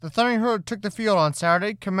The Thundering Herd took the field on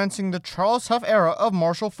Saturday, commencing the Charles Huff era of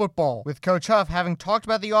Marshall football. With Coach Huff having talked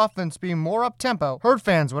about the offense being more up-tempo, Herd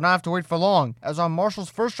fans would not have to wait for long, as on Marshall's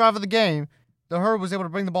first drive of the game, the Herd was able to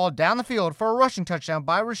bring the ball down the field for a rushing touchdown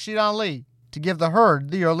by Rashid Ali to give the Herd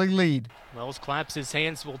the early lead. Wells claps his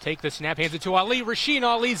hands, will take the snap, hands it to Ali. Rashid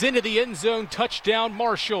Ali's into the end zone, touchdown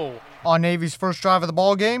Marshall. On Navy's first drive of the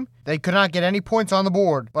ball game, they could not get any points on the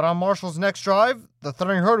board, but on Marshall's next drive, the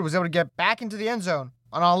Thundering Herd was able to get back into the end zone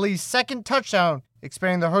on Ali's second touchdown,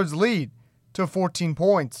 expanding the Herd's lead to 14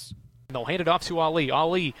 points. They'll hand it off to Ali.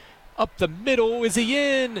 Ali up the middle. Is he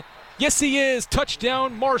in? Yes, he is.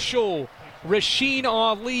 Touchdown, Marshall. Rashid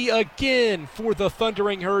Ali again for the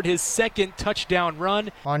Thundering Herd, his second touchdown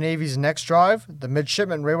run. On Navy's next drive, the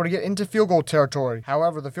midshipmen were able to get into field goal territory.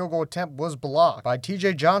 However, the field goal attempt was blocked by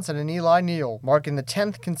T.J. Johnson and Eli Neal, marking the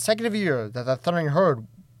 10th consecutive year that the Thundering Herd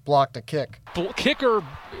blocked a kick. Kicker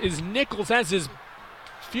is Nichols, has his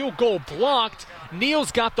field goal blocked. Neal's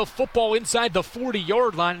got the football inside the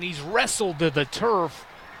 40-yard line, and he's wrestled to the turf.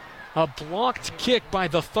 A blocked kick by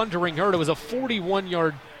the Thundering Herd. It was a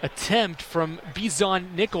 41-yard attempt from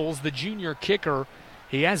Bizon Nichols, the junior kicker.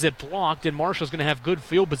 He has it blocked, and Marshall's going to have good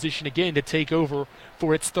field position again to take over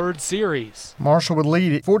for its third series. Marshall would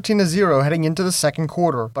lead 14-0 heading into the second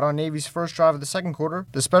quarter, but on Navy's first drive of the second quarter,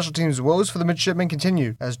 the special teams woes for the midshipmen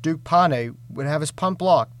continued, as Duke Pane would have his punt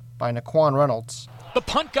blocked by Naquan Reynolds. The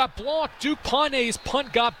punt got blocked. Duke Pane's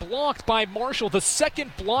punt got blocked by Marshall, the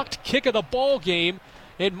second blocked kick of the ball game.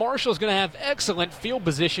 And Marshall's going to have excellent field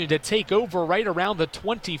position to take over right around the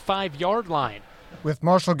 25-yard line. With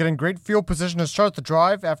Marshall getting great field position to start the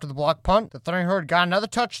drive after the blocked punt, the Thundering Herd got another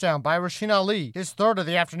touchdown by Rashid Ali, his third of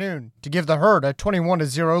the afternoon, to give the Herd a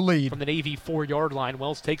 21-0 lead. From the Navy 4-yard line,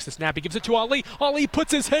 Wells takes the snap. He gives it to Ali. Ali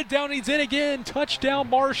puts his head down. He's in again. Touchdown,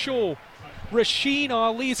 Marshall. Rashid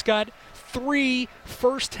Ali's got 3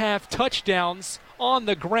 first-half touchdowns on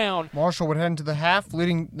the ground. Marshall would head into the half,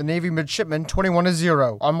 leading the Navy midshipmen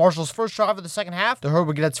 21-0. On Marshall's first drive of the second half, the Herd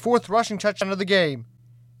would get its 4th rushing touchdown of the game,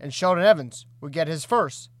 and Sheldon Evans would get his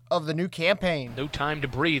first of the new campaign. No time to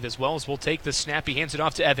breathe as Wells will take the snap. He hands it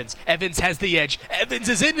off to Evans. Evans has the edge. Evans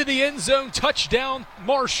is into the end zone. Touchdown,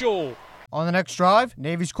 Marshall. On the next drive,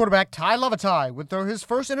 Navy's quarterback Ty Levitai would throw his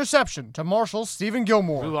first interception to Marshall's Stephen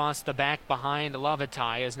Gilmore. Who lost the back behind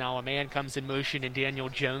Levitai as now a man comes in motion in Daniel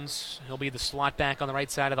Jones. He'll be the slot back on the right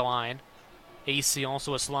side of the line. AC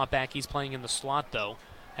also a slot back. He's playing in the slot though.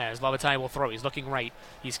 As Levitai will throw. He's looking right.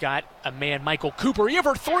 He's got a man, Michael Cooper. He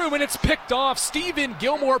overthrew and it's picked off. Stephen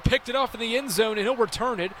Gilmore picked it off in the end zone and he'll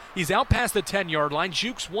return it. He's out past the 10-yard line.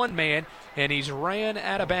 Jukes one man and he's ran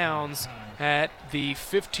out of bounds at the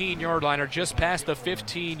 15-yard line, or just past the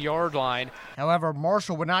 15-yard line. However,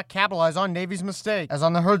 Marshall would not capitalize on Navy's mistake, as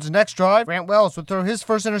on the Herd's next drive, Grant Wells would throw his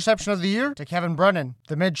first interception of the year to Kevin Brennan.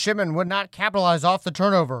 The midshipmen would not capitalize off the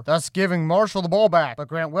turnover, thus giving Marshall the ball back, but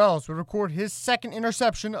Grant Wells would record his second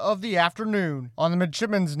interception of the afternoon. On the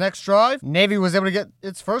midshipmen's next drive, Navy was able to get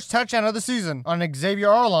its first touchdown of the season on an Xavier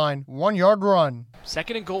Arline 1-yard run.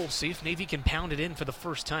 Second and goal. See if Navy can pound it in for the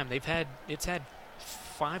first time. It's had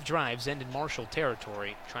 5 drives end in Marshall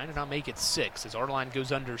territory, trying to not make it 6 as Arline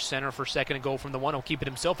goes under center for second and goal from the 1. He'll keep it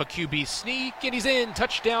himself, a QB sneak, and he's in.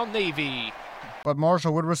 Touchdown, Navy. But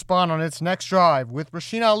Marshall would respond on its next drive with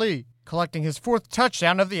Rashid Ali collecting his 4th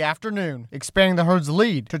touchdown of the afternoon, expanding the Herd's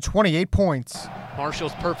lead to 28 points.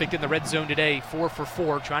 Marshall's perfect in the red zone today, 4 for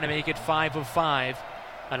 4, trying to make it 5 of 5.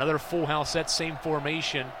 Another full house set, same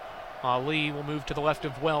formation. Ali will move to the left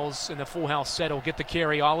of Wells in the full house set. He'll get the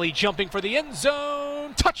carry. Ali jumping for the end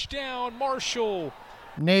zone. Touchdown, Marshall.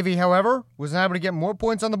 Navy, however, was not able to get more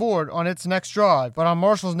points on the board on its next drive. But on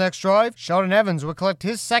Marshall's next drive, Sheldon Evans would collect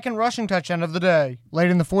his second rushing touchdown of the day. Late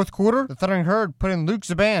in the fourth quarter, the Thundering Herd put in Luke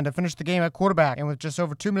Zaban to finish the game at quarterback. And with just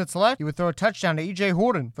over 2 minutes left, he would throw a touchdown to E.J.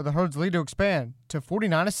 Horton for the Herd's lead to expand to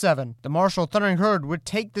 49-7. The Marshall Thundering Herd would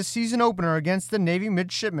take the season opener against the Navy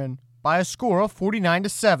midshipmen by a score of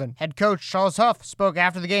 49-7. Head coach Charles Huff spoke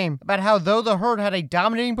after the game about how though the Herd had a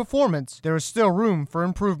dominating performance, there is still room for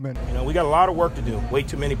improvement. We got a lot of work to do. Way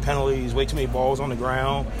too many penalties, way too many balls on the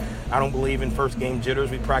ground. I don't believe in first game jitters.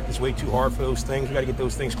 We practice way too hard for those things. We got to get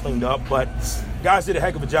those things cleaned up. But guys did a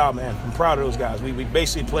heck of a job, man. I'm proud of those guys. We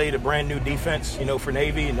basically played a brand new defense, for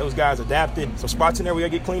Navy, and those guys adapted. Some spots in there we got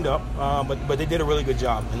to get cleaned up, but they did a really good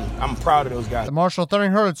job, and I'm proud of those guys. The Marshall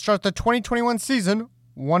Thundering Herd start the 2021 season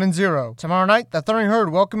 1-0. Tomorrow night, the Thundering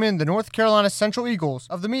Herd welcome in the North Carolina Central Eagles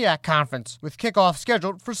of the MEAC Conference, with kickoff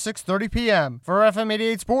scheduled for 6:30 p.m. For FM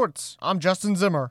 88 Sports, I'm Justin Zimmer.